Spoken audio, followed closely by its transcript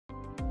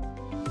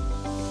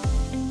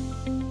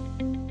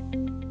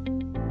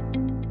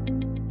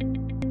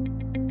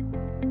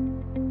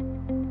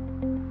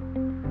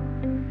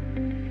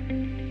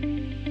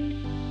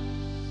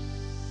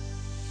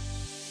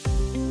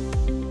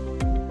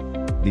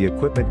The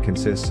equipment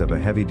consists of a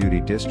heavy-duty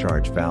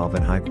discharge valve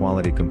and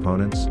high-quality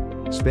components: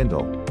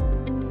 spindle,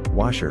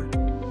 washer,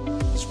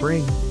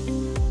 spring,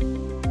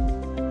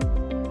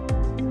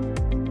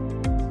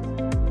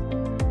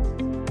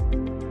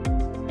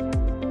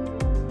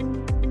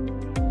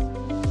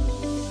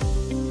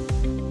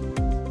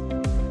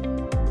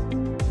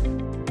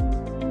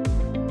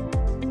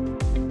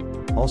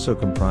 also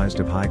comprised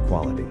of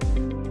high-quality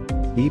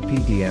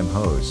EPDM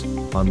hose,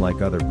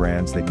 unlike other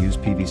brands that use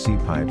PVC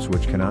pipes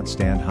which cannot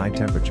stand high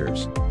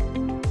temperatures.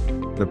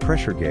 The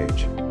pressure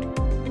gauge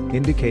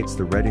indicates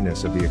the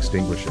readiness of the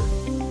extinguisher.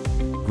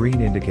 Green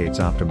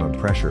indicates optimum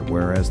pressure,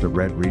 whereas the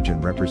red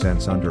region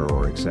represents under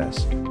or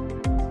excess.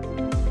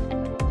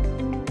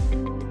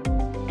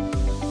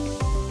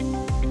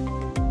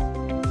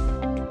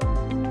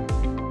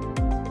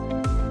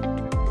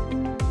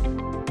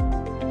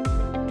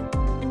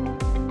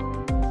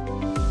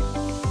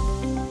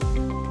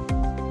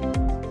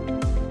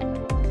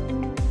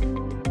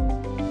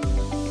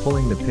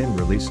 Pulling the pin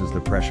releases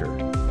the pressure.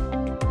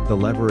 The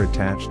lever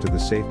attached to the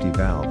safety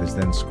valve is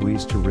then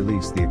squeezed to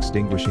release the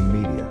extinguishing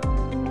media.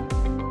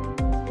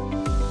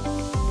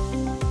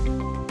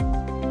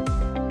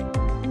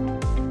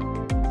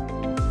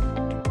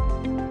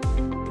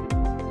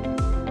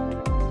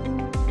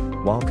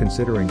 While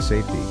considering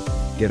safety,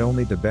 get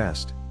only the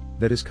best,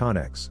 that is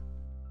Kanex.